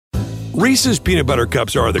Reese's Peanut Butter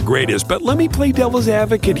Cups are the greatest, but let me play devil's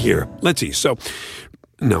advocate here. Let's see. So,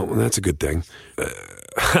 no, that's a good thing.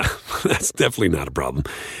 That's definitely not a problem.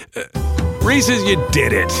 Reese's, you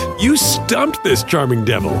did it. You stumped this charming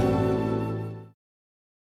devil.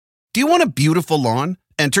 Do you want a beautiful lawn?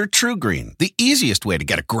 Enter TruGreen, the easiest way to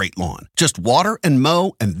get a great lawn. Just water and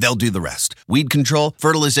mow, and they'll do the rest. Weed control,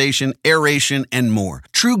 fertilization, aeration, and more.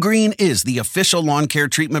 TruGreen is the official lawn care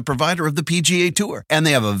treatment provider of the PGA Tour, and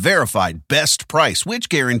they have a verified best price, which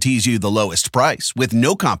guarantees you the lowest price with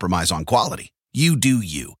no compromise on quality. You do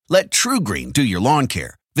you. Let TruGreen do your lawn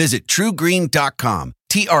care. Visit TruGreen.com,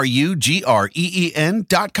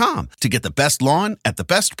 TruGreen.com, to get the best lawn at the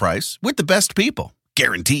best price with the best people.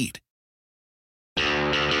 Guaranteed.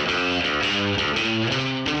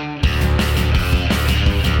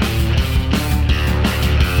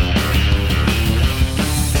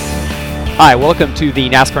 Hi, welcome to the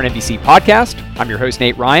NASCAR and NBC podcast. I'm your host,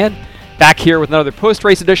 Nate Ryan, back here with another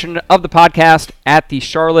post-race edition of the podcast at the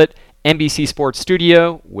Charlotte NBC Sports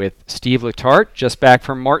Studio with Steve Letarte, just back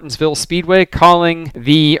from Martinsville Speedway, calling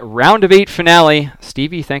the Round of 8 finale.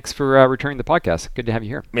 Stevie, thanks for returning to the podcast. Good to have you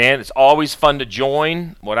here. Man, it's always fun to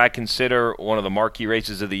join what I consider one of the marquee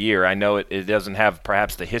races of the year. I know it doesn't have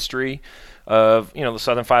perhaps the history of, the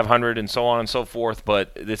Southern 500 and so on and so forth,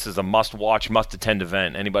 but this is a must-watch, must-attend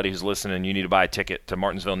event. Anybody who's listening, you need to buy a ticket to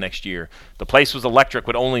Martinsville next year. The place was electric,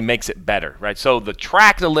 but only makes it better, right? So the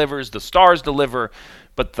track delivers, the stars deliver,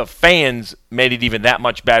 but the fans made it even that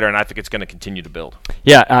much better, and I think it's going to continue to build.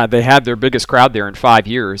 Yeah, they had their biggest crowd there in 5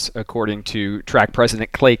 years, according to track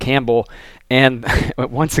president Clay Campbell. And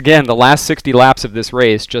once again, the last 60 laps of this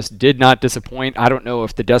race just did not disappoint. I don't know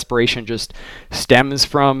if the desperation just stems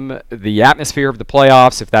from the atmosphere of the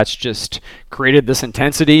playoffs, if that's just created this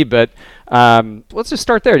intensity, but let's just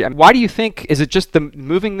start there. Why do you think, is it just the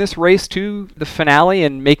moving this race to the finale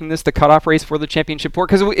and making this the cutoff race for the championship four?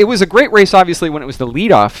 Because it was a great race, obviously, when it was the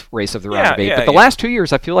leadoff race of the round of 8, but the last 2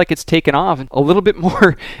 years, I feel like it's taken off a little bit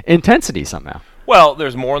more intensity somehow. Well,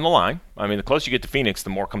 there's more on the line. I mean, the closer you get to Phoenix, the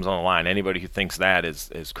more comes on the line. Anybody who thinks that is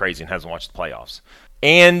crazy and hasn't watched the playoffs.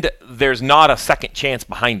 And there's not a second chance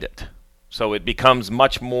behind it. So it becomes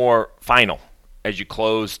much more final as you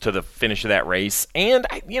close to the finish of that race. And,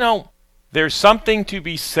 there's something to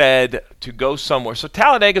be said to go somewhere. So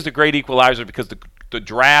Talladega is a great equalizer because the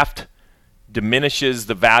draft diminishes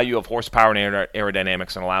the value of horsepower and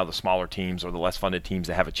aerodynamics and allow the smaller teams or the less funded teams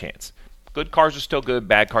to have a chance. Good cars are still good,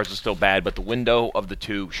 bad cars are still bad, but the window of the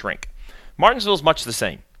two shrink. Martinsville is much the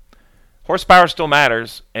same. Horsepower still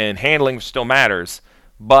matters, and handling still matters,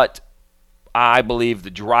 but I believe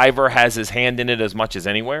the driver has his hand in it as much as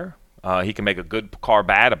anywhere. He can make a good car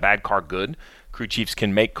bad, a bad car good. Crew chiefs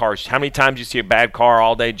can make cars. How many times you see a bad car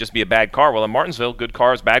all day just be a bad car? Well, in Martinsville, good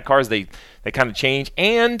cars, bad cars, they kind of change,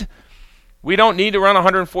 and we don't need to run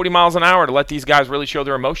 140 miles an hour to let these guys really show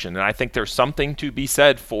their emotion. And I think there's something to be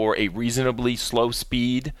said for a reasonably slow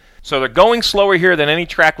speed. So they're going slower here than any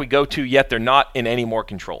track we go to, yet they're not in any more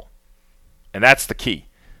control. And that's the key.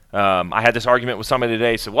 I had this argument with somebody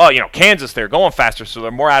today. Said, well, Kansas, they're going faster, so they're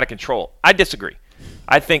more out of control. I disagree.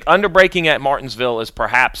 I think underbraking at Martinsville is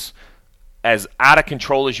perhaps as out of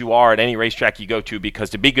control as you are at any racetrack you go to, because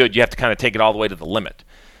to be good, you have to kind of take it all the way to the limit.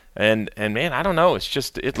 And man, I don't know. It's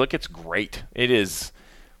just it's great. It is.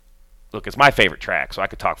 Look, it's my favorite track, so I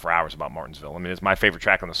could talk for hours about Martinsville. I mean, it's my favorite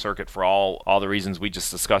track on the circuit for all the reasons we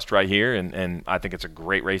just discussed right here, and I think it's a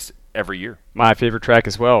great race every year. My favorite track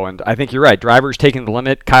as well, and I think you're right. Drivers taking the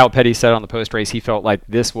limit. Kyle Petty said on the post-race he felt like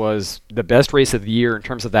this was the best race of the year in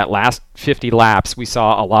terms of that last 50 laps. We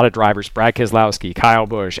saw a lot of drivers, Brad Keselowski, Kyle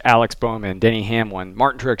Busch, Alex Bowman, Denny Hamlin,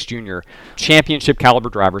 Martin Truex Jr., championship caliber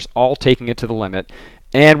drivers all taking it to the limit.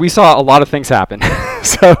 And we saw a lot of things happen.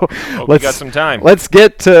 So we got some time. Let's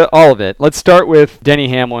get to all of it. Let's start with Denny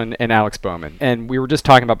Hamlin and Alex Bowman. And we were just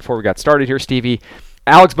talking about before we got started here, Stevie,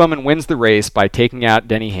 Alex Bowman wins the race by taking out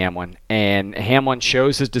Denny Hamlin, and Hamlin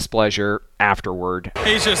shows his displeasure afterward.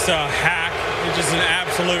 He's just a hack. He's just an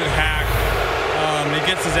absolute hack. He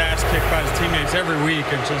gets his ass kicked by his teammates every week,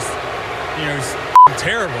 and just, he's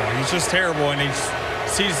terrible. He's just terrible, and he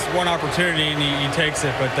sees one opportunity and he takes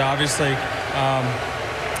it. But obviously,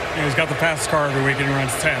 he's got the fastest car every week and he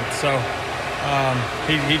runs 10th. So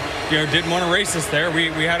he didn't want to race us there.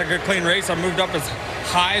 We had a good clean race. I moved up as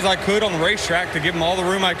high as I could on the racetrack to give him all the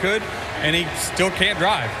room I could, and he still can't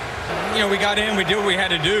drive. We got in, we did what we had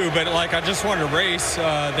to do, but I just wanted to race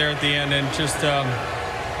there at the end, and just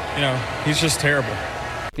he's just terrible.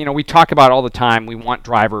 We talk about all the time, we want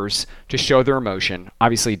drivers to show their emotion.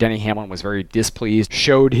 Obviously, Denny Hamlin was very displeased,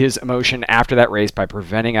 showed his emotion after that race by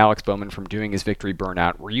preventing Alex Bowman from doing his victory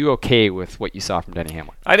burnout. Were you okay with what you saw from Denny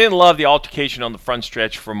Hamlin? I didn't love the altercation on the front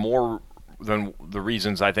stretch for more than the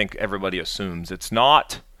reasons I think everybody assumes. It's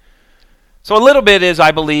not. So a little bit is, I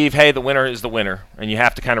believe, hey, the winner is the winner, and you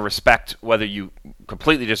have to kind of respect whether you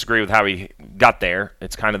completely disagree with how he got there.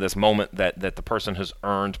 It's kind of this moment that the person has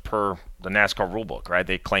earned per the NASCAR rulebook, right?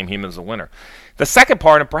 They claim him as the winner. The second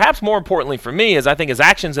part, and perhaps more importantly for me, is I think his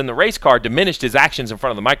actions in the race car diminished his actions in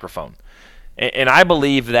front of the microphone. And I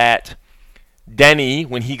believe that Denny,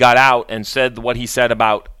 when he got out and said what he said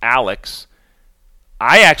about Alex,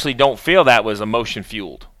 I actually don't feel that was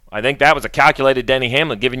emotion-fueled. I think that was a calculated Denny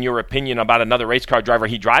Hamlin giving your opinion about another race car driver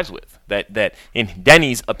he drives with. That in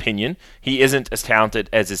Denny's opinion, he isn't as talented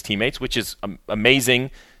as his teammates, which is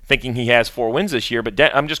amazing, thinking he has 4 wins this year.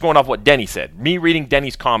 But I'm just going off what Denny said. Me reading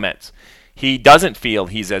Denny's comments, he doesn't feel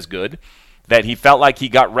he's as good, that he felt like he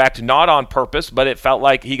got wrecked not on purpose, but it felt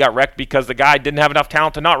like he got wrecked because the guy didn't have enough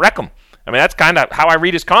talent to not wreck him. I mean, that's kind of how I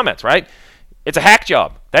read his comments, right? It's a hack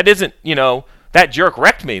job. That isn't, that jerk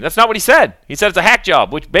wrecked me. That's not what he said. He said it's a hack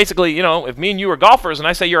job, which basically, if me and you are golfers and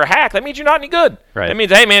I say you're a hack, that means you're not any good. Right. That means,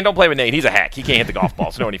 hey, man, don't play with Nate. He's a hack. He can't hit the golf ball.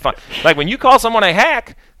 It's no any fun. Like when you call someone a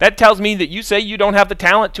hack, that tells me that you say you don't have the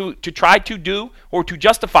talent to try to do or to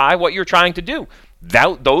justify what you're trying to do.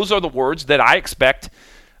 Those are the words that I expect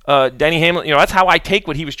Denny Hamlin, that's how I take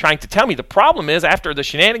what he was trying to tell me. The problem is after the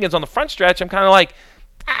shenanigans on the front stretch, I'm kind of like,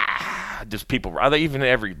 just people, are they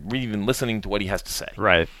even listening to what he has to say?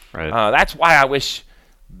 Right. That's why I wish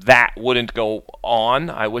that wouldn't go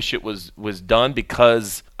on. I wish it was done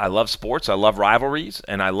because I love sports, I love rivalries,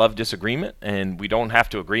 and I love disagreement, and we don't have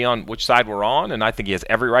to agree on which side we're on, and I think he has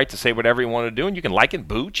every right to say whatever he wanted to do, and you can like it,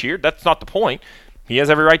 boo, cheer. That's not the point. He has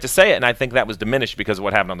every right to say it, and I think that was diminished because of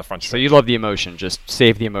what happened on the front stretch. So you love the emotion. Just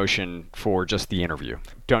save the emotion for just the interview.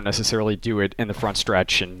 Don't necessarily do it in the front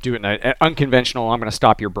stretch and do it in an unconventional, I'm going to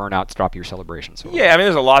stop your burnout, stop your celebration. So yeah, I mean,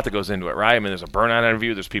 there's a lot that goes into it, right? I mean, there's a burnout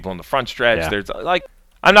interview. There's people in the front stretch. Yeah. There's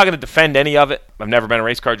I'm not going to defend any of it. I've never been a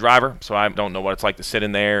race car driver, so I don't know what it's like to sit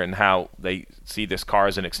in there and how they see this car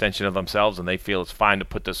as an extension of themselves, and they feel it's fine to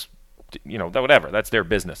put this, whatever. That's their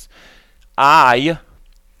business.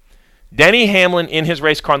 Denny Hamlin in his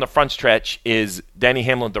race car on the front stretch is Denny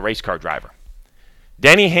Hamlin, the race car driver.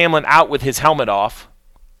 Denny Hamlin out with his helmet off,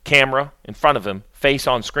 camera in front of him, face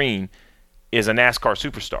on screen, is a NASCAR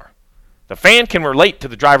superstar. The fan can relate to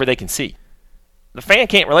the driver they can see. The fan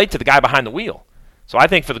can't relate to the guy behind the wheel. So I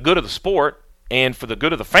think for the good of the sport and for the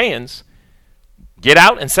good of the fans, get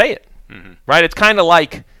out and say it. Mm-hmm. Right? It's kind of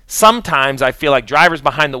like sometimes I feel like drivers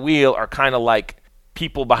behind the wheel are kind of like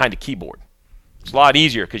people behind a keyboard. It's a lot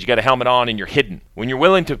easier because you got a helmet on and you're hidden. When you're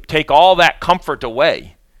willing to take all that comfort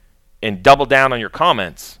away and double down on your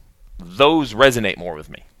comments, those resonate more with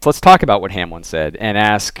me. Let's talk about what Hamlin said and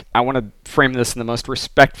ask, I want to frame this in the most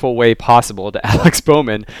respectful way possible to Alex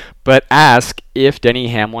Bowman, but ask if Denny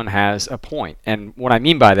Hamlin has a point. And what I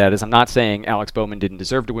mean by that is I'm not saying Alex Bowman didn't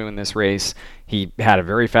deserve to win this race. He had a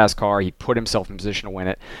very fast car. He put himself in position to win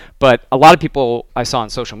it. But a lot of people I saw on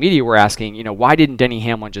social media were asking, why didn't Denny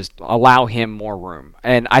Hamlin just allow him more room?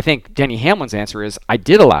 And I think Denny Hamlin's answer is, I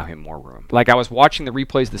did allow him more room. Like I was watching the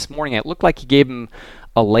replays this morning, it looked like he gave him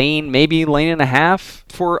a lane, maybe lane and a half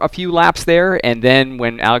for a few laps there, and then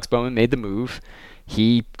when Alex Bowman made the move,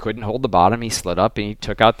 he couldn't hold the bottom, he slid up, and he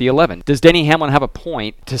took out the 11. Does Denny Hamlin have a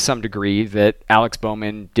point to some degree that Alex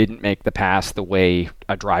Bowman didn't make the pass the way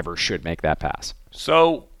a driver should make that pass?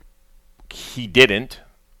 So, he didn't,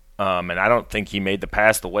 and I don't think he made the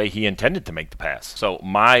pass the way he intended to make the pass. So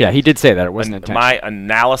he did say that, it wasn't intentional. My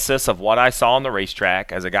analysis of what I saw on the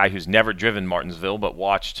racetrack, as a guy who's never driven Martinsville but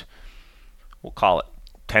watched, we'll call it,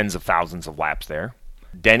 tens of thousands of laps there.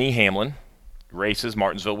 Denny Hamlin races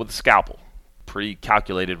Martinsville with a scalpel. Pretty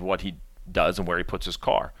calculated what he does and where he puts his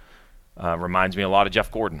car. Reminds me a lot of Jeff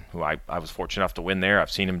Gordon, who I was fortunate enough to win there. I've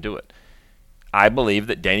seen him do it. I believe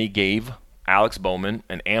that Denny gave Alex Bowman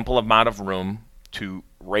an ample amount of room to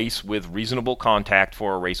race with reasonable contact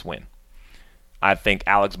for a race win. I think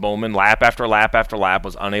Alex Bowman, lap after lap after lap,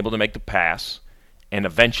 was unable to make the pass, and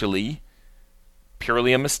eventually,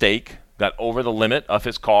 purely a mistake, got over the limit of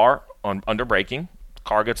his car under braking. The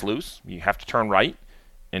car gets loose. You have to turn right,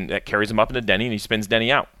 and that carries him up into Denny, and he spins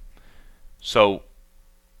Denny out. So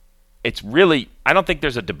it's really, I don't think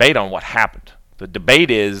there's a debate on what happened. The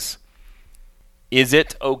debate is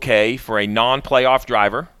it okay for a non-playoff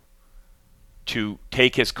driver to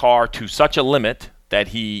take his car to such a limit that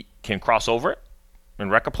he can cross over it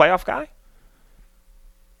and wreck a playoff guy?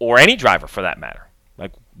 Or any driver for that matter.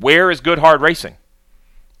 Like, where is good hard racing?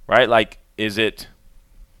 right? Like, is it,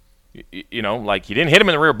 like he didn't hit him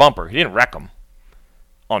in the rear bumper. He didn't wreck him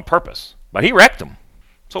on purpose, but he wrecked him.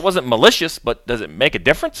 So it wasn't malicious, but does it make a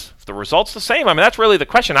difference if the result's the same? I mean, that's really the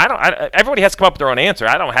question. Everybody has to come up with their own answer.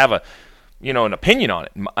 I don't have an opinion on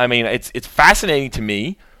it. I mean, it's fascinating to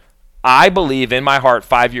me. I believe in my heart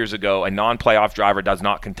 5 years ago, a non-playoff driver does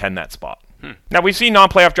not contend that spot. Now, we've seen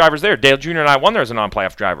non-playoff drivers there. Dale Jr. and I won there as a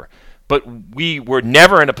non-playoff driver. But we were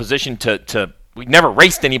never in a position we never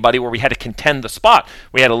raced anybody where we had to contend the spot.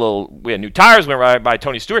 We had new tires, we went by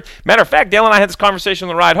Tony Stewart. Matter of fact, Dale and I had this conversation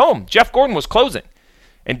on the ride home. Jeff Gordon was closing.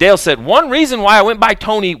 And Dale said, one reason why I went by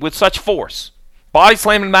Tony with such force, body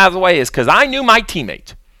slamming him out of the way, is because I knew my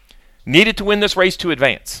teammate needed to win this race to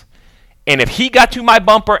advance. And if he got to my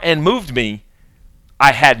bumper and moved me,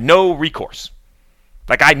 I had no recourse.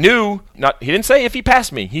 Like I knew, he didn't say if he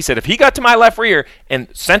passed me. He said if he got to my left rear and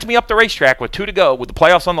sent me up the racetrack with 2 to go, with the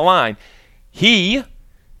playoffs on the line, he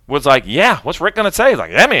was like, yeah, what's Rick going to say? He's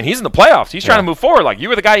like, yeah, man, he's in the playoffs. He's trying to move forward. Like, you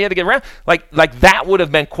were the guy you had to get around. Like that would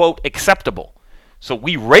have been, quote, acceptable. So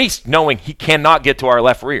we raced knowing he cannot get to our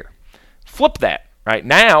left rear. Flip that, right?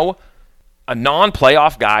 Now, a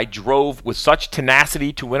non-playoff guy drove with such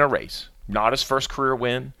tenacity to win a race. Not his first career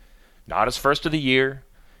win, not his first of the year,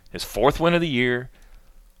 his 4th win of the year.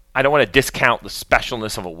 I don't want to discount the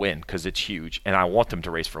specialness of a win because it's huge, and I want them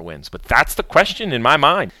to race for wins. But that's the question in my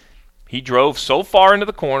mind. He drove so far into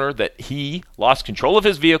the corner that he lost control of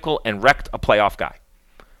his vehicle and wrecked a playoff guy.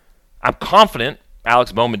 I'm confident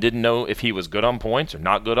Alex Bowman didn't know if he was good on points or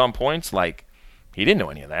not good on points. Like, he didn't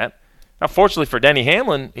know any of that. Now, fortunately for Denny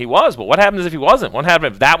Hamlin, he was. But what happens if he wasn't? What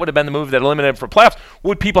happened if that would have been the move that eliminated him for playoffs?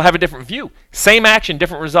 Would people have a different view? Same action,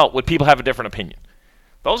 different result. Would people have a different opinion?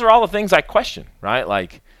 Those are all the things I question, right?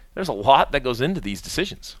 Like, there's a lot that goes into these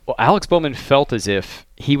decisions. Well, Alex Bowman felt as if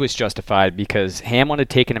he was justified because Hamlin had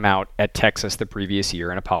taken him out at Texas the previous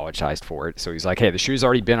year and apologized for it. So he's like, hey, the shoe's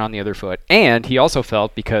already been on the other foot. And he also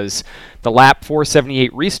felt because the lap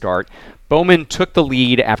 478 restart, Bowman took the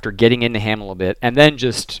lead after getting into Hamlin a little bit, and then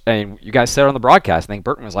and you guys said it on the broadcast, I think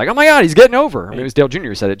Burton was like, oh my God, he's getting over. I mean, it was Dale Jr.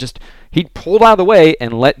 who said it. He pulled out of the way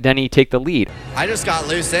and let Denny take the lead. I just got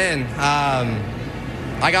loose in.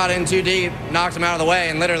 I got in too deep, knocked him out of the way,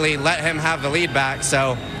 and literally let him have the lead back.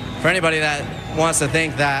 So for anybody that wants to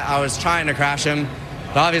think that I was trying to crash him,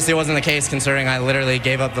 but obviously it wasn't the case considering I literally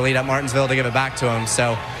gave up the lead at Martinsville to give it back to him.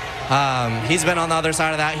 So he's been on the other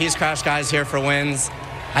side of that. He's crashed guys here for wins.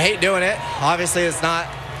 I hate doing it. Obviously it's not,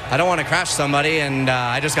 I don't want to crash somebody, and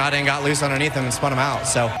I just got in, got loose underneath him and spun him out.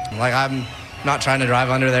 So like I'm not trying to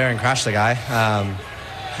drive under there and crash the guy.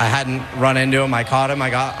 I hadn't run into him. I caught him. I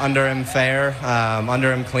got under him fair,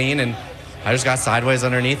 under him clean, and I just got sideways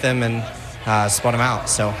underneath him and spun him out.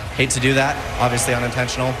 So hate to do that. Obviously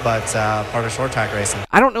unintentional, but part of short track racing.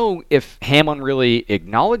 I don't know if Hamlin really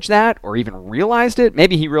acknowledged that or even realized it.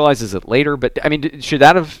 Maybe he realizes it later, but I mean, should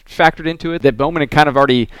that have factored into it? That Bowman had kind of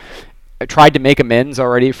already tried to make amends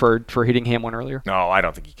already for hitting Hamlin earlier? No, I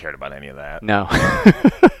don't think he cared about any of that. No.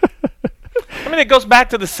 I mean, it goes back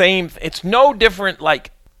to the same. It's no different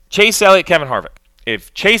like Chase Elliott, Kevin Harvick.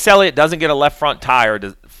 If Chase Elliott doesn't get a left front tire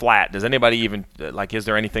flat, does anybody even, like, is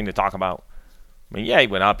there anything to talk about? I mean, yeah, he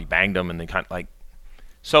went up, he banged him, and they kind of like.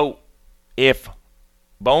 So if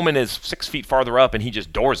Bowman is 6 feet farther up and he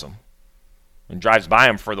just doors him and drives by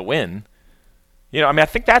him for the win, I mean, I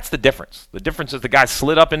think that's the difference. The difference is the guy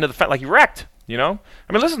slid up into the fence like he wrecked, I mean,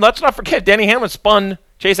 listen, let's not forget Denny Hamlin spun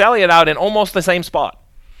Chase Elliott out in almost the same spot.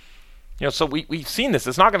 So we've seen this.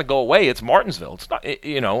 It's not going to go away. It's Martinsville. It's not,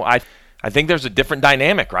 I think there's a different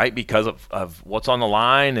dynamic, right, because of what's on the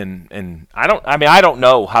line, and I don't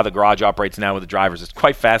know how the garage operates now with the drivers. It's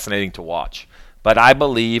quite fascinating to watch. But I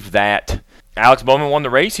believe that Alex Bowman won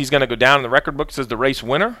the race. He's going to go down in the record books as the race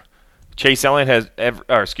winner. Chase Elliott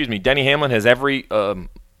Denny Hamlin has every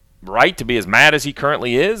right to be as mad as he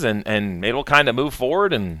currently is, and it'll kind of move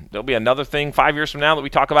forward, and there'll be another thing 5 years from now that we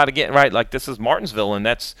talk about again, right? Like, this is Martinsville, and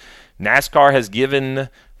that's NASCAR has given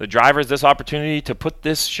the drivers this opportunity to put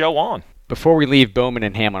this show on. Before we leave Bowman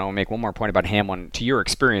and Hamlin, I want to make one more point about Hamlin. To your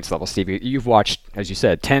experience level, Steve, you've watched, as you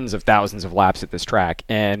said, tens of thousands of laps at this track,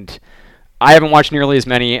 and I haven't watched nearly as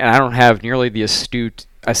many, and I don't have nearly the astute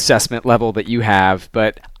assessment level that you have,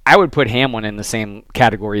 but I would put Hamlin in the same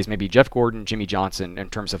category as maybe Jeff Gordon, Jimmy Johnson in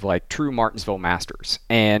terms of like true Martinsville masters.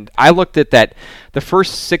 And I looked at the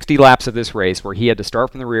first 60 laps of this race where he had to start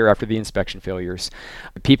from the rear after the inspection failures.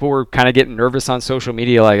 People were kind of getting nervous on social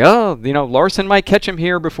media like, oh, Larson might catch him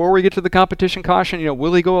here before we get to the competition caution.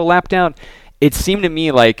 Will he go a lap down? It seemed to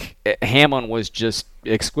me like Hamlin was just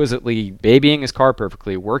exquisitely babying his car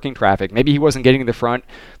perfectly, working traffic. Maybe he wasn't getting to the front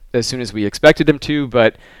as soon as we expected him to,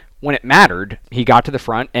 but when it mattered, he got to the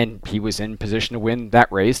front and he was in position to win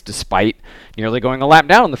that race despite nearly going a lap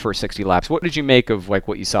down in the first 60 laps. What did you make of like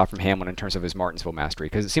what you saw from Hamlin in terms of his Martinsville mastery?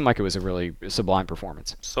 Because it seemed like it was a really sublime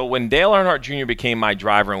performance. So when Dale Earnhardt Jr. became my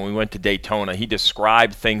driver and we went to Daytona, he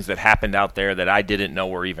described things that happened out there that I didn't know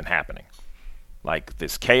were even happening. Like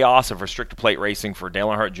this chaos of restrictor plate racing for Dale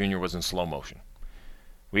Earnhardt Jr. was in slow motion.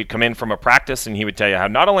 We'd come in from a practice, and he would tell you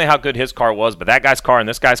not only how good his car was, but that guy's car and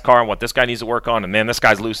this guy's car and what this guy needs to work on. And, man, this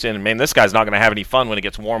guy's loose in. And, man, this guy's not going to have any fun when it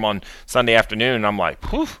gets warm on Sunday afternoon. And I'm like,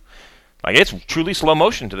 whew. Like, it's truly slow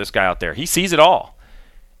motion to this guy out there. He sees it all.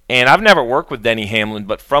 And I've never worked with Denny Hamlin,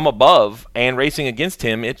 but from above and racing against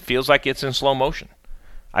him, it feels like it's in slow motion.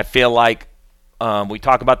 I feel like we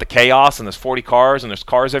talk about the chaos, and there's 40 cars, and there's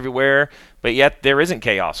cars everywhere, but yet there isn't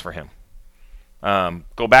chaos for him.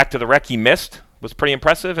 Go back to the wreck he missed. Was pretty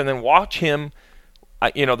impressive, and then watch him.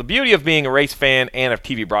 The beauty of being a race fan and a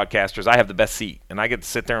TV broadcaster is I have the best seat, and I get to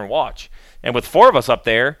sit there and watch. And with 4 of us up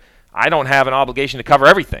there, I don't have an obligation to cover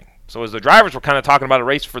everything. So as the drivers were kind of talking about a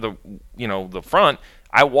race for the front,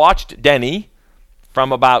 I watched Denny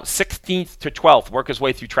from about 16th to 12th work his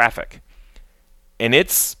way through traffic, and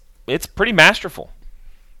it's pretty masterful,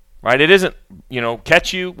 right? It isn't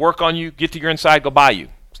catch you, work on you, get to your inside, go by you.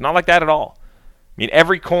 It's not like that at all. I mean,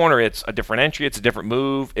 every corner, it's a different entry, it's a different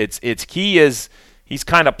move. Its key is he's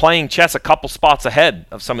kind of playing chess a couple spots ahead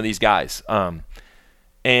of some of these guys. And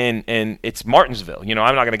it's Martinsville. I'm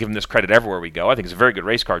not going to give him this credit everywhere we go. I think he's a very good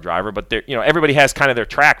race car driver, but everybody has kind of their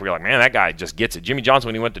track where you're like, man, that guy just gets it. Jimmy Johnson,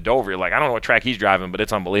 when he went to Dover, you're like, I don't know what track he's driving, but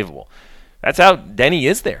it's unbelievable. That's how Denny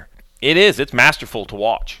is there. It's masterful to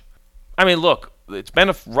watch. I mean, look, it's been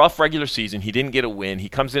a rough regular season. He didn't get a win. He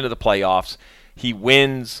comes into the playoffs. He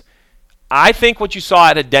wins. I think what you saw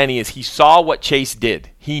out of Denny is he saw what Chase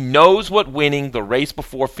did. He knows what winning the race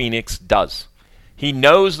before Phoenix does. He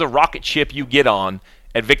knows the rocket ship you get on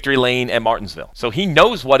at Victory Lane at Martinsville. So he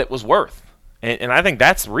knows what it was worth. And I think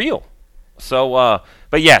that's real. So,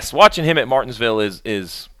 but yes, watching him at Martinsville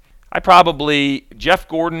is Jeff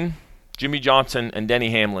Gordon, Jimmy Johnson, and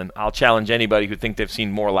Denny Hamlin. I'll challenge anybody who think they've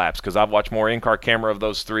seen more laps because I've watched more in-car camera of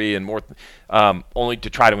those 3 and more only to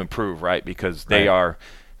try to improve, right? Because they are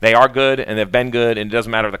good, and they've been good, and it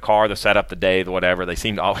doesn't matter the car, the setup, the day, the whatever. They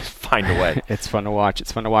seem to always find a way. It's fun to watch.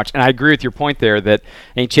 And I agree with your point there that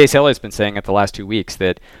Chase Elliott's been saying it the last 2 weeks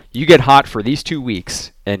that you get hot for these 2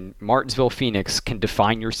 weeks, and Martinsville, Phoenix can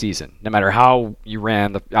define your season. No matter how you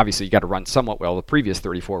ran, obviously you got to run somewhat well the previous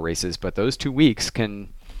 34 races, but those 2 weeks can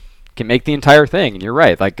make the entire thing. And you're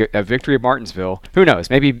right, like a victory at Martinsville, who knows,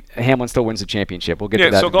 maybe Hamlin still wins the championship. We'll get to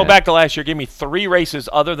that. So go back to last year, give me 3 races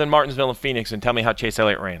other than Martinsville and Phoenix and tell me how Chase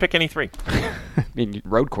Elliott ran. Pick any 3. I mean,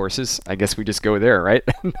 road courses, I guess we just go there, right?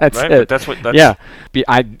 That's right? it.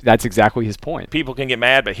 That's exactly his point. People can get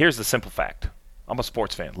mad, but here's the simple fact. I'm a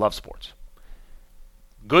sports fan, love sports.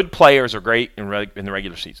 Good players are great in the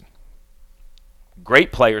regular season.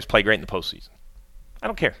 Great players play great in the postseason. I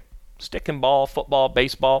don't care. Stick and ball, football,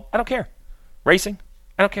 baseball, I don't care. Racing,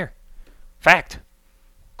 I don't care. Fact.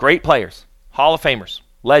 Great players, Hall of Famers,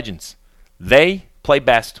 legends, they play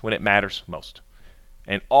best when it matters most.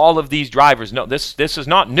 And all of these drivers know this is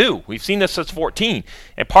not new. We've seen this since 14.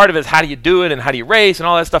 And part of it is how do you do it and how do you race and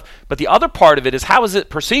all that stuff. But the other part of it is how is it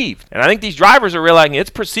perceived? And I think these drivers are realizing it's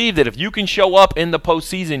perceived that if you can show up in the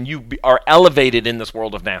postseason, you are elevated in this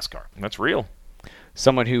world of NASCAR. And that's real.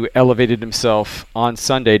 Someone who elevated himself on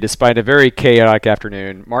Sunday despite a very chaotic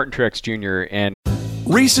afternoon, Martin Truex Jr. and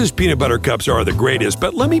Reese's Peanut Butter Cups are the greatest,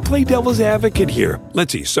 but let me play devil's advocate here.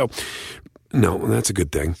 Let's see. So, no, that's a good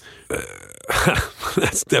thing.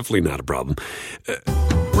 That's definitely not a problem.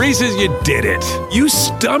 Reese's, you did it. You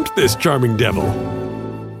stumped this charming devil.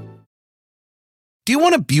 Do you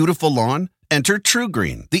want a beautiful lawn? Enter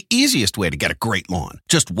TruGreen, the easiest way to get a great lawn.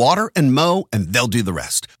 Just water and mow, and they'll do the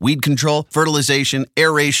rest. Weed control, fertilization,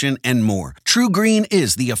 aeration, and more. TruGreen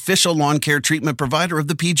is the official lawn care treatment provider of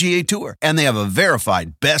the PGA Tour, and they have a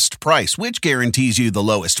verified best price, which guarantees you the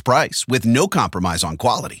lowest price with no compromise on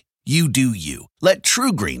quality. You do you. Let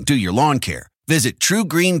TruGreen do your lawn care. Visit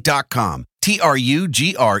TruGreen.com,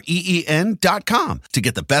 TruGreen.com, to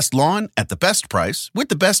get the best lawn at the best price with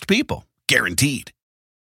the best people. Guaranteed.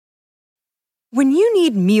 When you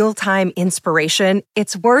need mealtime inspiration,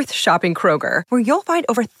 it's worth shopping Kroger, where you'll find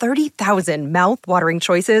over 30,000 mouth-watering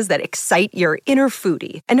choices that excite your inner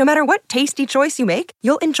foodie. And no matter what tasty choice you make,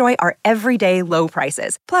 you'll enjoy our everyday low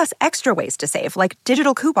prices, plus extra ways to save, like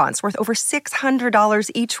digital coupons worth over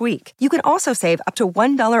 $600 each week. You can also save up to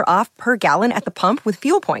 $1 off per gallon at the pump with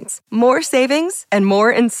fuel points. More savings and more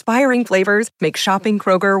inspiring flavors make shopping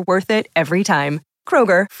Kroger worth it every time.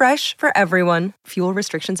 Kroger, fresh for everyone. Fuel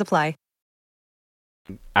restrictions apply.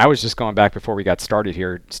 I was just going back before we got started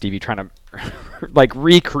here, Stevie, trying to like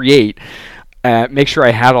recreate, make sure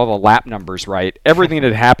I had all the lap numbers right. Everything that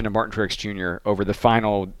had happened to Martin Truex Jr. over the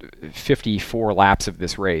final 54 laps of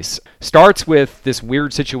this race starts with this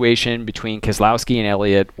weird situation between Keselowski and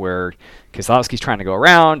Elliott, where Keselowski's trying to go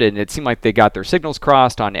around, and it seemed like they got their signals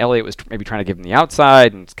crossed on Elliott was maybe trying to give him the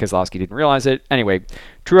outside, and Keselowski didn't realize it. Anyway,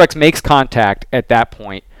 Truex makes contact at that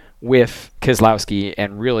point with Keselowski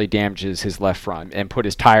and really damages his left front and put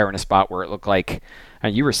his tire in a spot where it looked like,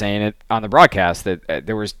 and you were saying it on the broadcast, that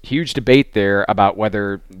there was huge debate there about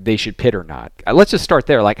whether they should pit or not. Let's just start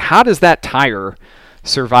there. Like, how does that tire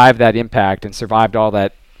survive that impact and survived all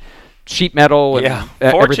that sheet metal and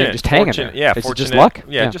everything just hanging there? Yeah, Is it fortunate. just luck?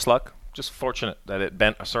 Yeah, just luck. Just fortunate that it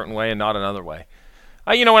bent a certain way and not another way.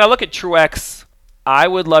 When I look at Truex, I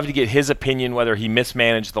would love to get his opinion whether he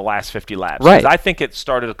mismanaged the last 50 laps. Right. Because I think it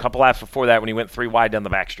started a couple laps before that when he went 3 wide down the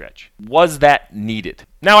backstretch. Was that needed?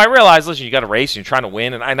 Now, I realize, listen, you got a race and you're trying to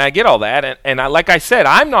win, and I get all that. And I, like I said,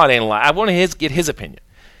 I'm not analyzing. I want to get his opinion.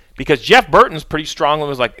 Because Jeff Burton's pretty strongly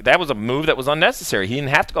was like, that was a move that was unnecessary. He didn't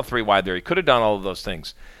have to go 3 wide there. He could have done all of those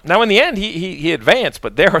things. Now, in the end, he advanced,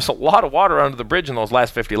 but there was a lot of water under the bridge in those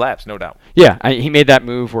last 50 laps, no doubt. Yeah, he made that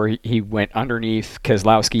move where he went underneath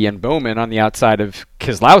Keselowski and Bowman on the outside of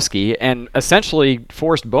Keselowski and essentially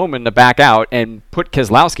forced Bowman to back out and put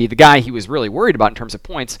Keselowski, the guy he was really worried about in terms of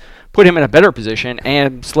points, put him in a better position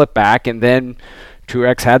and slip back. And then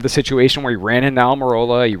Truex had the situation where he ran into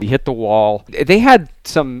Almirola, he hit the wall. They had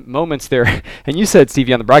some moments there, and you said,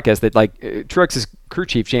 Stevie, on the broadcast that like Truex's crew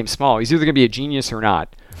chief, James Small, he's either going to be a genius or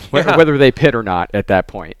not, whether they pit or not at that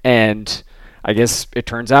point. And I guess it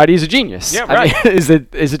turns out he's a genius. Yeah, right. I mean, is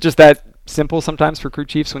it just that simple sometimes for crew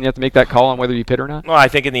chiefs when you have to make that call on whether you pit or not? Well, I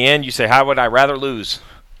think in the end you say, how would I rather lose?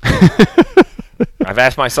 I've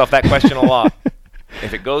asked myself that question a lot.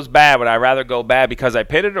 If it goes bad, would I rather go bad because I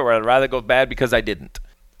pitted, or would I rather go bad because I didn't?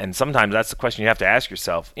 And sometimes that's the question you have to ask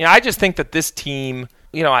yourself. I just think that this team,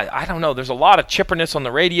 I don't know. There's a lot of chipperness on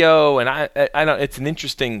the radio, and I don't. It's an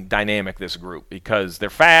interesting dynamic, this group, because they're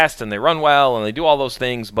fast and they run well and they do all those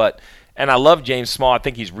things. And I love James Small. I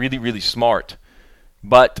think he's really, really smart.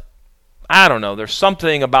 But I don't know. There's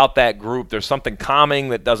something about that group. There's something calming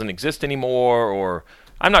that doesn't exist anymore, or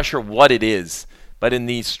I'm not sure what it is. But in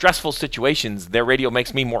these stressful situations, their radio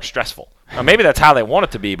makes me more stressful. Now, maybe that's how they want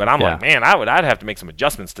it to be, but I'm like, man, I'd have to make some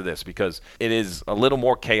adjustments to this because it is a little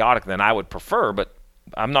more chaotic than I would prefer. But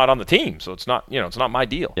I'm not on the team, so it's not, it's not my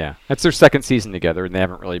deal. Yeah, that's their second season together, and they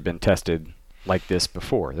haven't really been tested like this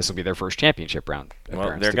before. This will be their first championship round.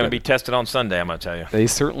 Well, they're going to be tested on Sunday, I'm going to tell you. They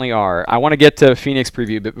certainly are. I want to get to Phoenix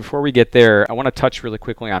preview, but before we get there, I want to touch really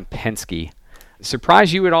quickly on Penske.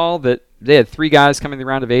 Surprise you at all that they had 3 guys coming to the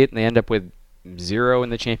round of 8 and they end up with 0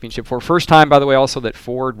 in the championship 4? First time, by the way, also that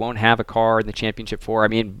Ford won't have a car in the championship 4. I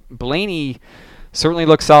mean, Blaney certainly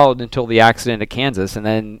looked solid until the accident at Kansas, and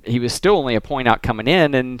then he was still only a point out coming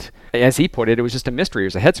in, and as he put it was just a mystery. It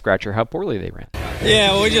was a head-scratcher how poorly they ran.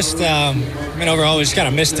 Yeah, well, we just, overall we just kind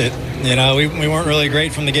of missed it. We weren't really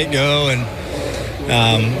great from the get-go, and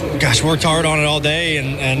worked hard on it all day,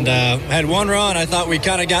 and had one run. I thought we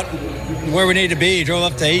kind of got where we needed to be. Drove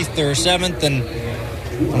up to 8th or 7th, and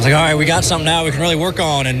I was like, all right, we got something now we can really work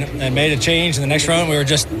on, and made a change. In the next run, we were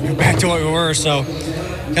just back to what we were. So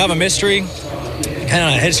kind of a mystery, kind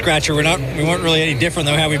of a head scratcher. We weren't really any different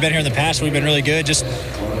than how we've been here in the past. We've been really good. Just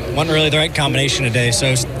wasn't really the right combination today.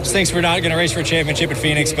 So thinks we're not going to race for a championship at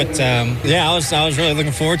Phoenix. But I was really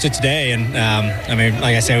looking forward to today. And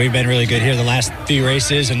like I said, we've been really good here the last few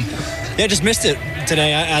races, and just missed it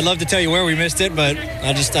today. I'd love to tell you where we missed it, but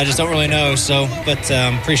I just don't really know. So, but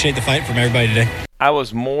appreciate the fight from everybody today. I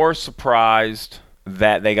was more surprised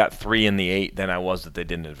that they got 3 in the 8 than I was that they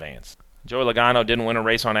didn't advance. Joey Logano didn't win a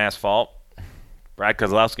race on asphalt. Brad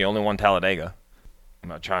Keselowski only won Talladega. I'm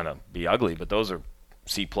not trying to be ugly, but those are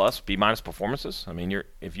C+, B- performances. I mean,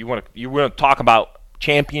 if you want to talk about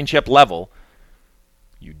championship level,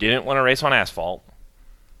 you didn't win a race on asphalt.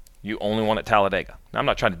 You only won at Talladega. Now, I'm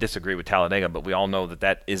not trying to disagree with Talladega, but we all know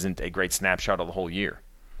that isn't a great snapshot of the whole year.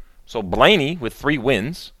 So Blaney with 3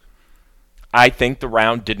 wins. I think the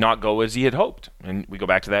round did not go as he had hoped. And we go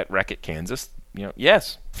back to that wreck at Kansas.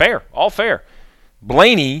 Yes, fair, all fair.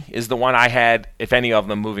 Blaney is the one I had, if any of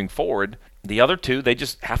them, moving forward. The other 2, they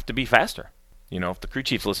just have to be faster. If the crew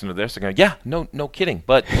chiefs listen to this, they're going, no kidding.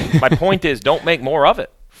 But my point is, don't make more of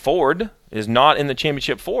it. Ford is not in the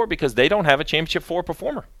championship 4 because they don't have a championship 4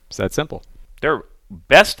 performer. It's that simple. Their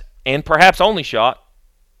best and perhaps only shot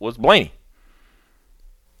was Blaney.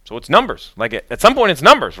 So it's numbers. Like at some point, it's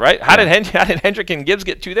numbers, right? How did Hendrick and Gibbs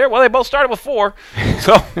get 2 there? Well, they both started with 4,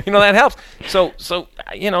 so that helps. So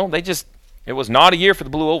they just It was not a year for the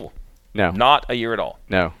Blue Oval. No. Not a year at all.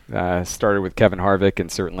 No. Started with Kevin Harvick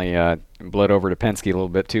and certainly bled over to Penske a little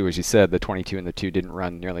bit too. As you said, the 22 and the 2 didn't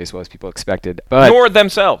run nearly as well as people expected. But nor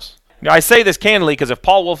themselves. Now, I say this candidly because if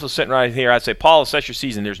Paul Wolf was sitting right here, I'd say, Paul, assess your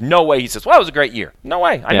season. There's no way he says, well, it was a great year. No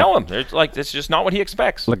way. I know him. It's just not what he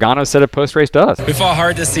expects. Logano said it post-race to us. We fought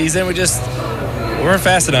hard this season. We weren't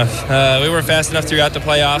fast enough. We weren't fast enough throughout the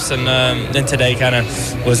playoffs, and today kind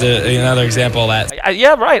of was another example of that.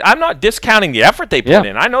 Yeah, right. I'm not discounting the effort they put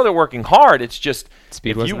in. I know they're working hard. It's just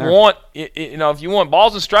speed if you want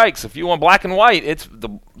balls and strikes, if you want black and white, it's the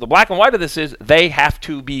black and white of this is they have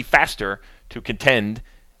to be faster to contend.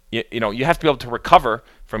 You have to be able to recover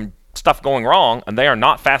from stuff going wrong, and they are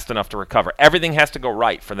not fast enough to recover. Everything has to go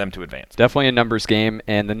right for them to advance. Definitely a numbers game,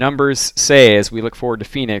 and the numbers say, as we look forward to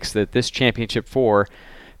Phoenix, that this Championship 4,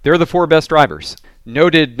 they're the 4 best drivers.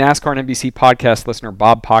 Noted NASCAR and NBC podcast listener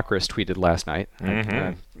Bob Pockris tweeted last night.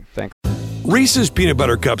 Thanks. Reese's Peanut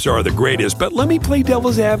Butter Cups are the greatest, but let me play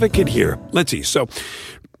devil's advocate here. Let's see. So,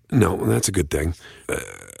 no, that's a good thing.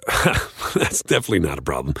 That's definitely not a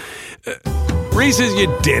problem. Reese's, you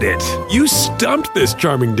did it. You stumped this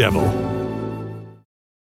charming devil.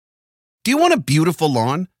 Do you want a beautiful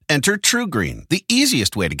lawn? Enter TruGreen, the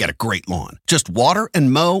easiest way to get a great lawn. Just water and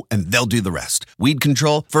mow, and they'll do the rest. Weed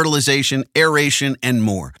control, fertilization, aeration, and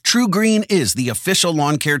more. TruGreen is the official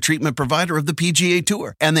lawn care treatment provider of the PGA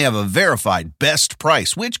Tour, and they have a verified best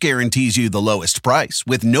price, which guarantees you the lowest price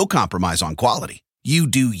with no compromise on quality. You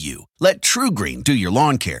do you. Let TruGreen do your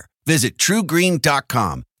lawn care. Visit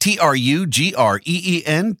TruGreen.com,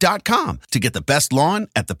 TruGreen.com, to get the best lawn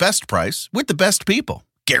at the best price with the best people.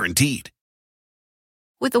 Guaranteed.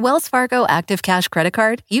 With the Wells Fargo Active Cash Credit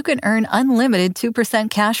Card, you can earn unlimited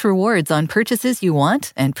 2% cash rewards on purchases you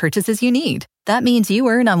want and purchases you need. That means you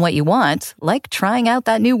earn on what you want, like trying out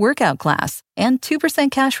that new workout class, and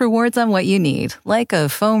 2% cash rewards on what you need, like a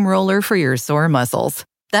foam roller for your sore muscles.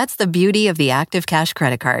 That's the beauty of the Active Cash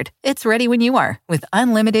Credit Card. It's ready when you are, with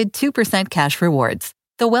unlimited 2% cash rewards.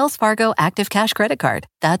 The Wells Fargo Active Cash Credit Card.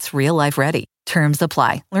 That's real life ready. Terms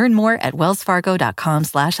apply. Learn more at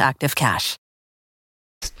wellsfargo.com/activecash.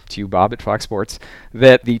 To you, Bob, at Fox Sports,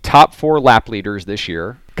 that the top 4 lap leaders this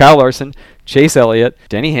year, Kyle Larson, Chase Elliott,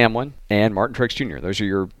 Denny Hamlin, and Martin Truex Jr. Those are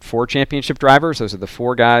your 4 championship drivers. Those are the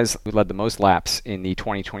 4 guys who led the most laps in the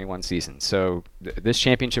 2021 season. So this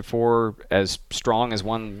championship 4 as strong as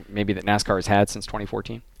one maybe that NASCAR has had since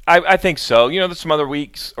 2014? I think so. There's some other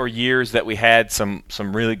weeks or years that we had some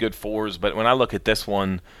really good 4s, but when I look at this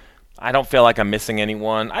one, I don't feel like I'm missing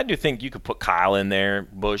anyone. I do think you could put Kyle in there,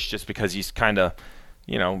 Busch, just because he's kind of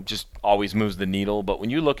just always moves the needle. But when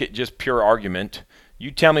you look at just pure argument,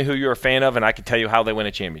 you tell me who you're a fan of, and I can tell you how they win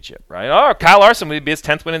a championship, right? Oh, Kyle Larson would be his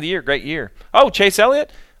 10th win of the year. Great year. Oh, Chase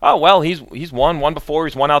Elliott? Oh, well, he's won before.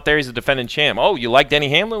 He's won out there. He's a defending champ. Oh, you like Denny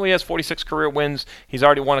Hamlin? Well, he has 46 career wins. He's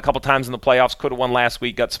already won a couple times in the playoffs. Could have won last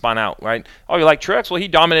week. Got spun out, right? Oh, you like Truex? Well, he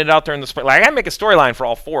dominated out there in the spring. Like, I make a storyline for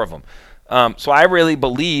all 4 of them. So I really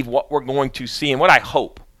believe what we're going to see, and what I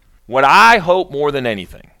hope more than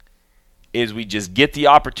anything, is we just get the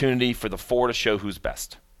opportunity for the 4 to show who's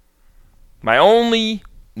best. My only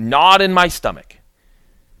knot in my stomach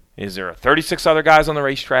is there are 36 other guys on the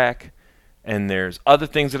racetrack, and there's other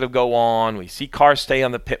things that have go on. We see cars stay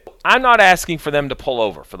on the pit. I'm not asking for them to pull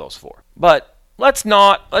over for those 4, but let's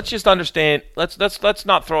just understand. Let's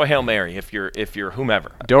not throw a Hail Mary if you're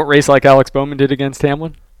whomever. Don't race like Alex Bowman did against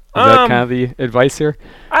Hamlin. Is that kind of the advice here?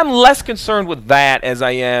 I'm less concerned with that as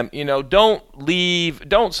I am,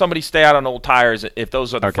 don't somebody stay out on old tires if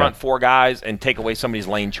those are the front 4 guys and take away somebody's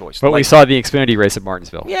lane choice. But we saw the Xfinity race at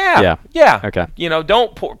Martinsville. Yeah. Okay.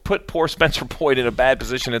 Don't put poor Spencer Boyd in a bad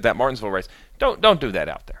position at that Martinsville race. Don't do that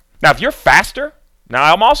out there. Now, if you're faster,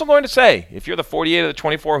 now I'm also going to say, if you're the 48 or the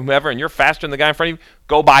 24, whomever, and you're faster than the guy in front of you,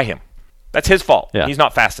 go by him. That's his fault. Yeah. He's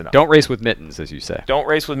not fast enough. Don't race with mittens, as you say. Don't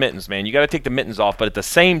race with mittens, man. You got to take the mittens off, but at the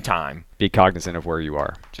same time, be cognizant of where you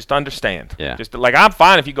are. Just understand. Yeah. Just like, I'm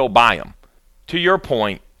fine if you go by him. To your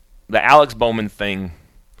point, the Alex Bowman thing,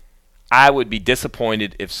 I would be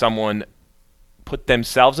disappointed if someone put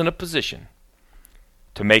themselves in a position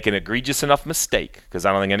to make an egregious enough mistake, because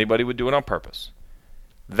I don't think anybody would do it on purpose,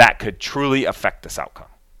 that could truly affect this outcome.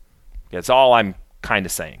 That's all I'm kind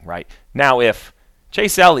of saying, right? Now, if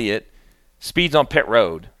Chase Elliott speeds on pit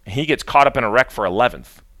road and he gets caught up in a wreck for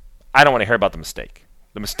 11th, I don't want to hear about the mistake.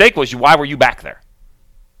 The mistake was, why were you back there,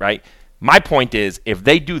 right? My point is, if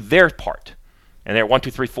they do their part, and they're 1, 2,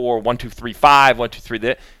 3, 4, 1, 2, 3, 5, 1, 2,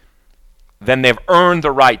 3, then they've earned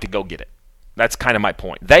the right to go get it. That's kind of my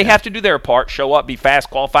point. They have to do their part, show up, be fast,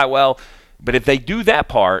 qualify well. But if they do that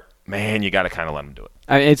part, man, you got to kind of let them do it.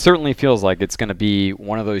 I mean, it certainly feels like it's going to be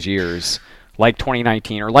one of those years like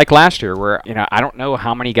 2019 or like last year where, I don't know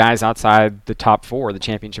how many guys outside the top 4, the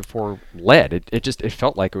championship 4 led. It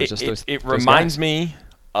felt like it was just those. It those reminds guys. me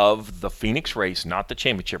of the Phoenix race, not the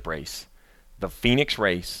championship race. The Phoenix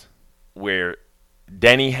race where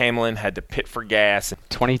Denny Hamlin had to pit for gas.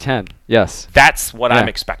 2010, yes. That's what I'm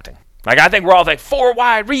expecting. Like, I think we're all like 4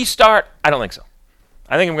 wide, restart. I don't think so.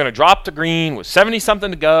 I think I'm going to drop the green with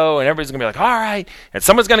 70-something to go, and everybody's going to be like, all right. And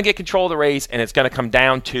someone's going to get control of the race, and it's going to come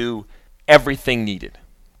down to everything needed.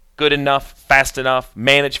 Good enough, fast enough,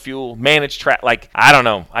 manage fuel, manage track. Like, I don't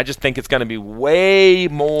know. I just think it's going to be way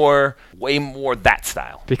more that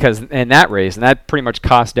style. Because in that race, and that pretty much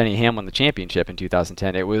cost Denny Hamlin the championship in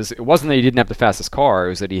 2010, it wasn't that he didn't have the fastest car, it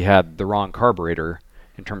was that he had the wrong carburetor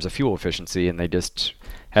in terms of fuel efficiency, and they just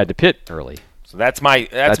had to pit early. So that's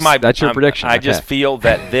your prediction. I just feel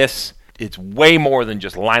that it's way more than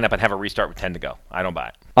just line up and have a restart with 10 to go. I don't buy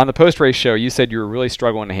it. On the post-race show, you said you were really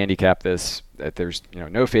struggling to handicap this, that there's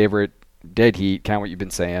no favorite, dead heat, kind of what you've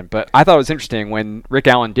been saying. But I thought it was interesting when Rick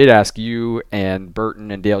Allen did ask you and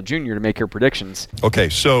Burton and Dale Jr. to make your predictions. Okay,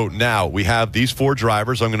 so now we have these 4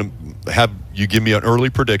 drivers. I'm going to have you give me an early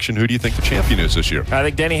prediction. Who do you think the champion is this year? I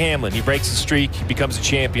think Denny Hamlin. He breaks the streak. He becomes a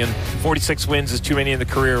champion. 46 wins is too many in the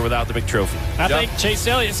career without the big trophy. I think Chase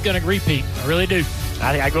Elliott's going to repeat. I really do.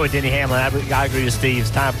 I think I go with Denny Hamlin. I agree with Steve. It's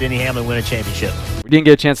time for Denny Hamlin to win a championship. We didn't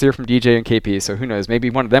get a chance to hear from DJ and KP, so who knows? Maybe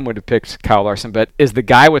one of them would have picked Kyle Larson. But is the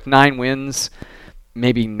guy with 9 wins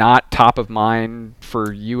maybe not top of mind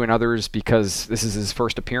for you and others because this is his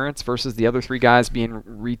first appearance versus the other 3 guys being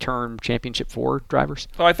return championship 4 drivers?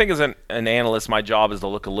 So I think as an analyst, my job is to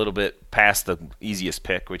look a little bit past the easiest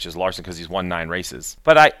pick, which is Larson because he's won 9 races.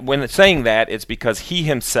 But when saying that, it's because he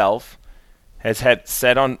himself has had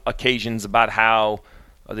said on occasions about how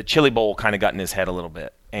the Chili Bowl kind of got in his head a little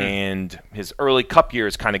bit. And his early Cup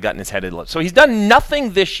years kind of got in his head a little. So he's done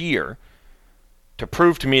nothing this year to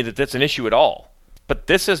prove to me that that's an issue at all. But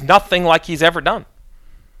this is nothing like he's ever done.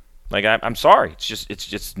 Like, I'm sorry. It's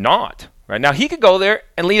just not. Right now, he could go there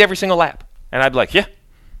and lead every single lap. And I'd be like, yeah,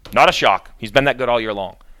 not a shock. He's been that good all year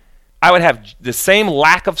long. I would have the same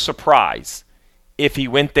lack of surprise if he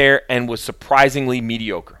went there and was surprisingly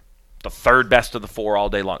mediocre. The 3rd best of the 4 all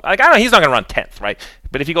day long. Like, I don't know, he's not going to run 10th, right?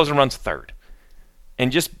 But if he goes and runs 3rd.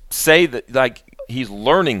 And just say that, like, he's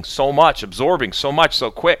learning so much, absorbing so much so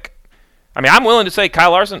quick. I mean, I'm willing to say Kyle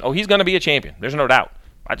Larson, he's going to be a champion. There's no doubt.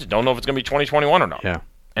 I just don't know if it's going to be 2021 or not. Yeah.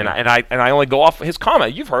 And I only go off his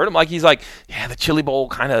comment. You've heard him. Like, he's like, yeah, the Chili Bowl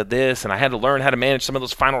kind of this, and I had to learn how to manage some of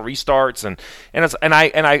those final restarts. And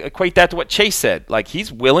I equate that to what Chase said. Like,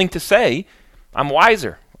 he's willing to say, I'm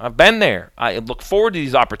wiser. I've been there. I look forward to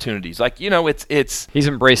these opportunities. Like, it's he's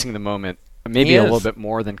embracing the moment. Maybe a little bit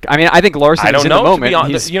more than. I mean, I think Larson is in the moment.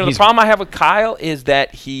 The problem I have with Kyle is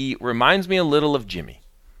that he reminds me a little of Jimmy,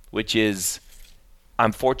 which is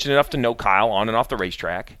I'm fortunate enough to know Kyle on and off the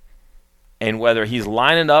racetrack, and whether he's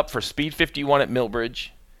lining up for Speed 51 at Millbridge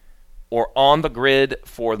or on the grid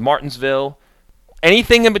for Martinsville,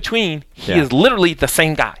 anything in between, he is literally the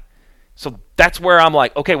same guy. So that's where I'm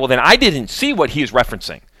like, okay, well then I didn't see what he was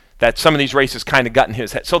referencing. That some of these races kind of got in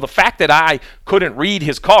his head. So the fact that I couldn't read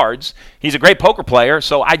his cards, he's a great poker player,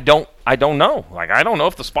 so I don't know. Like, I don't know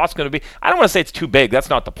if the spot's going to be, I don't want to say it's too big,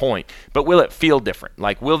 that's not the point, but will it feel different?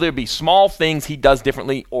 Like, will there be small things he does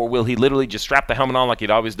differently, or will he literally just strap the helmet on like he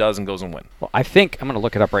always does and goes and win? Well, I think, I'm going to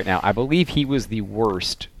look it up right now, I believe he was the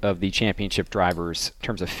worst of the championship drivers in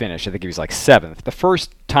terms of finish. I think he was like 7th. The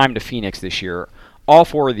first time to Phoenix this year, all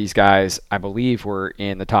 4 of these guys, I believe, were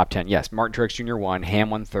in the top 10. Yes, Martin Truex Jr. won,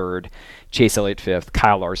 Hamlin 3rd, Chase Elliott 5th,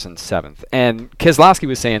 Kyle Larson 7th. And Keselowski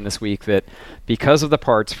was saying this week that because of the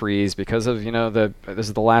parts freeze, because of, this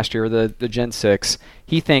is the last year of the Gen 6,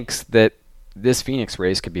 he thinks that this Phoenix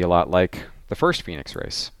race could be a lot like the first Phoenix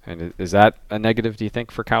race. And is that a negative, do you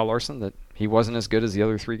think, for Kyle Larson, that he wasn't as good as the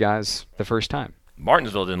other 3 guys the first time?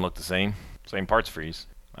 Martinsville didn't look the same parts freeze.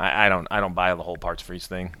 I don't buy the whole parts freeze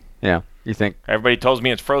thing. Yeah, you think? Everybody tells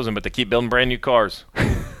me it's frozen, but they keep building brand new cars.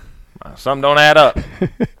 Some don't add up.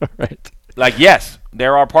 Right. Like, yes,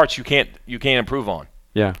 there are parts you can't improve on.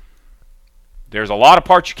 Yeah. There's a lot of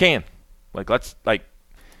parts you can. I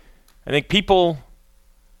think people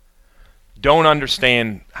don't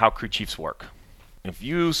understand how crew chiefs work. If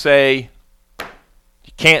you say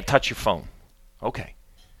you can't touch your phone, okay.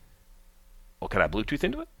 Well, could I Bluetooth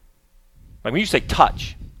into it? Like, when you say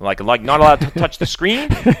touch, like not allowed to touch the screen,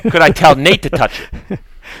 could I tell Nate to touch it?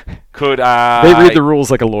 Could I? They read the rules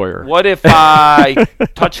like a lawyer. What if I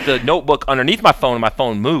touched the notebook underneath my phone and my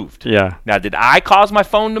phone moved? Yeah. Now, did I cause my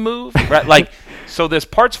phone to move? Right? So this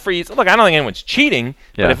parts freeze. Look, I don't think anyone's cheating,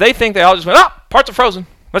 Yeah. but if they think they all just went, parts are frozen.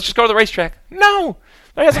 Let's just go to the racetrack. No.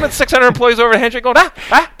 There hasn't been 600 employees over at Hendrick going,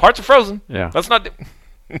 parts are frozen. Yeah. Let's not do.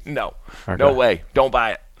 No. Okay. No way. Don't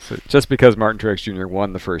buy it. So just because Martin Truex Jr.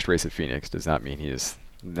 won the first race at Phoenix does not mean he is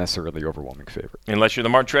necessarily the overwhelming favorite. Unless you're the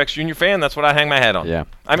Martin Truex Jr. fan, that's what I hang my hat on. Yeah.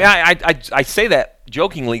 I mean, I say that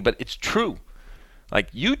jokingly, but it's true. Like,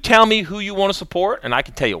 you tell me who you want to support, and I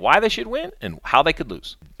can tell you why they should win and how they could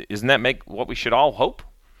lose. Isn't that make what we should all hope?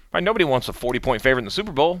 Right? Nobody wants a 40-point favorite in the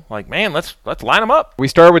Super Bowl. Like, man, let's line them up. We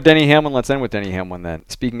start with Denny Hamlin. Let's end with Denny Hamlin then.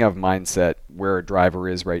 Speaking of mindset, where a driver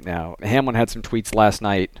is right now, Hamlin had some tweets last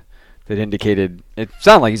night that indicated it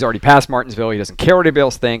sounded like he's already past Martinsville. He doesn't care what anybody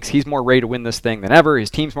else thinks. He's more ready to win this thing than ever. His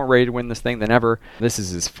team's more ready to win this thing than ever. This is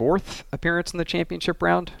his 4th appearance in the championship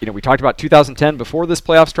round. You know, we talked about 2010 before this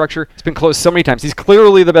playoff structure. It's been close so many times. He's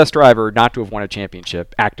clearly the best driver not to have won a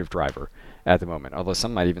championship, active driver at the moment. Although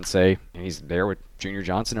some might even say he's there with Junior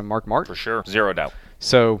Johnson and Mark Martin. For sure. Zero doubt.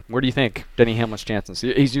 So where do you think Denny Hamlin's chances?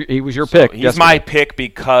 He was your pick. He's my pick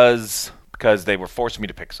because they were forcing me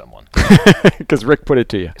to pick someone. Because Rick put it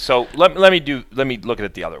to you. So let me look at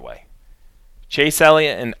it the other way. Chase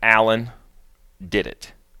Elliott and Allen did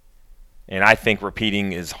it, and I think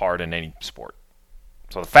repeating is hard in any sport.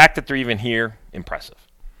 So the fact that they're even here, impressive.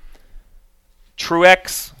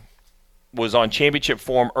 Truex was on championship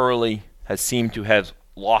form early, has seemed to have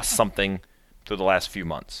lost something through the last few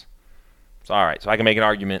months. So all right, so I can make an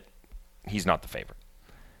argument he's not the favorite.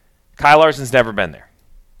 Kyle Larson's never been there.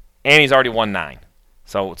 And he's already won 9.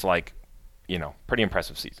 So it's like, pretty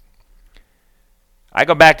impressive season. I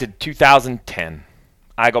go back to 2010.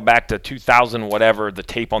 I go back to 2000 whatever, the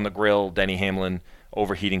tape on the grill, Denny Hamlin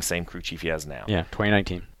overheating, same crew chief he has now. Yeah,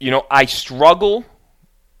 2019. I struggle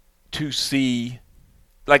to see,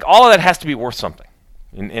 like, all of that has to be worth something.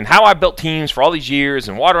 And how I built teams for all these years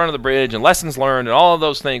and water under the bridge and lessons learned and all of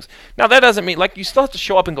those things. Now, that doesn't mean, like, you still have to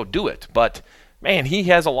show up and go do it. But, man, he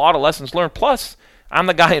has a lot of lessons learned. Plus, I'm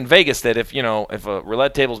the guy in Vegas that if a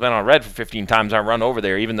roulette table's been on red for 15 times, I run over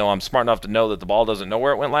there, even though I'm smart enough to know that the ball doesn't know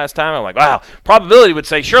where it went last time. I'm like, wow, probability would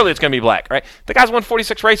say surely it's going to be black, right? The guy's won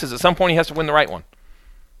 46 races. At some point, he has to win the right one.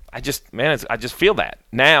 I just feel that.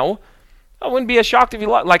 Now, I wouldn't be as shocked if he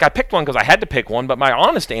I picked one because I had to pick one, but my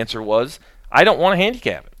honest answer was I don't want to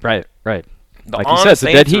handicap it. Right. The like honest you said, it's a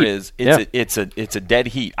dead answer heat. is it's a dead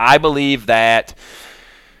heat. I believe that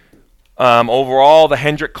overall the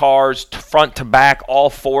Hendrick cars, front to back, all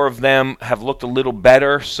 4 of them have looked a little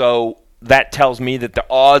better. So that tells me that the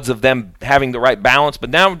odds of them having the right balance. But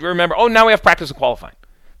now remember, now we have practice and qualifying.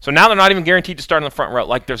 So now they're not even guaranteed to start in the front row.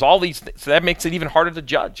 Like there's all these, so that makes it even harder to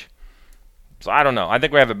judge. So I don't know. I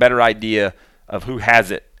think we have a better idea of who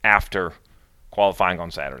has it after qualifying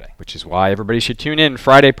on Saturday. Which is why everybody should tune in.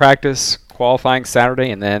 Friday practice, qualifying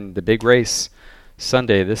Saturday, and then the big race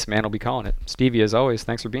Sunday. This man will be calling it. Stevie, as always,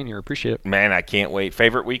 thanks for being here. Appreciate it. Man, I can't wait.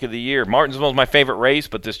 Favorite week of the year. Martinsville's my favorite race,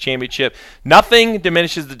 but this championship, nothing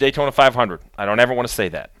diminishes the Daytona 500. I don't ever want to say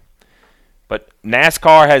that. But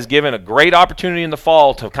NASCAR has given a great opportunity in the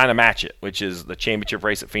fall to kind of match it, which is the championship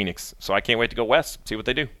race at Phoenix. So I can't wait to go west, see what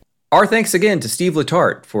they do. Our thanks again to Steve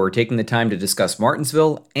Letarte for taking the time to discuss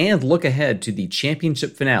Martinsville and look ahead to the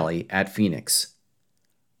championship finale at Phoenix.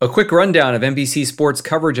 A quick rundown of NBC Sports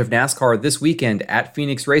coverage of NASCAR this weekend at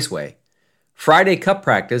Phoenix Raceway. Friday Cup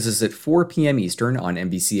practice is at 4 p.m. Eastern on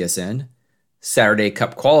NBCSN. Saturday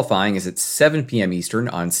Cup qualifying is at 7 p.m. Eastern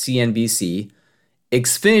on CNBC.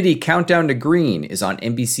 Xfinity Countdown to Green is on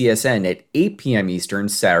NBCSN at 8 p.m. Eastern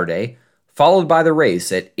Saturday, followed by the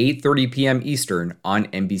race at 8:30 p.m. Eastern on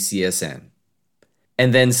NBCSN.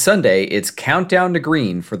 And then Sunday, it's Countdown to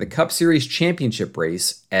Green for the Cup Series Championship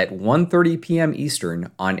race at 1:30 p.m. Eastern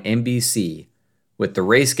on NBC, with the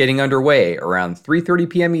race getting underway around 3:30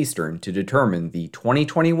 p.m. Eastern to determine the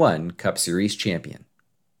 2021 Cup Series champion.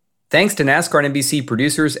 Thanks to NASCAR and NBC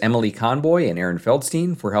producers Emily Conboy and Aaron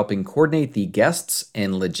Feldstein for helping coordinate the guests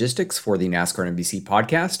and logistics for the NASCAR and NBC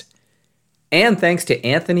podcast. And thanks to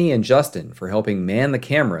Anthony and Justin for helping man the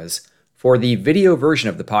cameras for the video version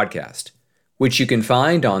of the podcast, which you can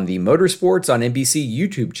find on the Motorsports on NBC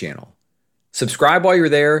YouTube channel. Subscribe while you're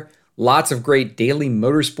there. Lots of great daily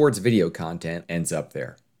motorsports video content ends up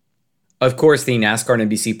there. Of course, the NASCAR and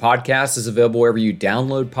NBC podcast is available wherever you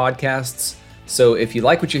download podcasts. So if you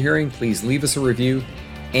like what you're hearing, please leave us a review.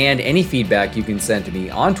 And any feedback you can send to me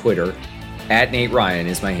on Twitter, @NateRyan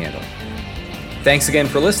is my handle. Thanks again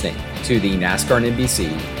for listening to the NASCAR and NBC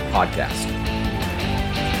podcast.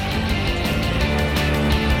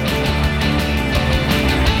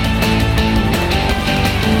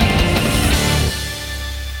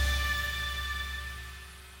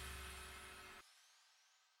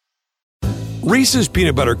 Reese's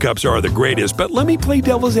peanut butter cups are the greatest, but let me play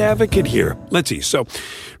devil's advocate here. Let's see. So,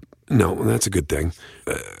 no, that's a good thing.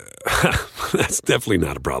 That's definitely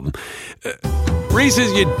not a problem.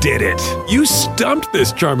 Reese's, you did it. You stumped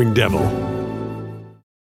this charming devil.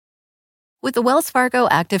 With the Wells Fargo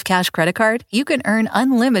Active Cash Credit Card, you can earn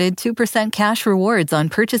unlimited 2% cash rewards on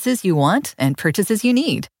purchases you want and purchases you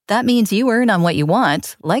need. That means you earn on what you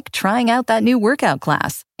want, like trying out that new workout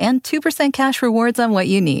class, and 2% cash rewards on what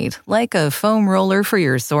you need, like a foam roller for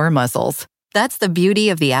your sore muscles. That's the beauty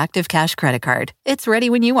of the Active Cash Credit Card. It's ready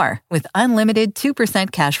when you are, with unlimited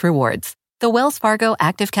 2% cash rewards. The Wells Fargo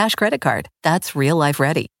Active Cash Credit Card. That's real life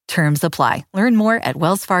ready. Terms apply. Learn more at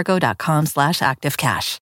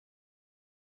wellsfargo.com/activecash.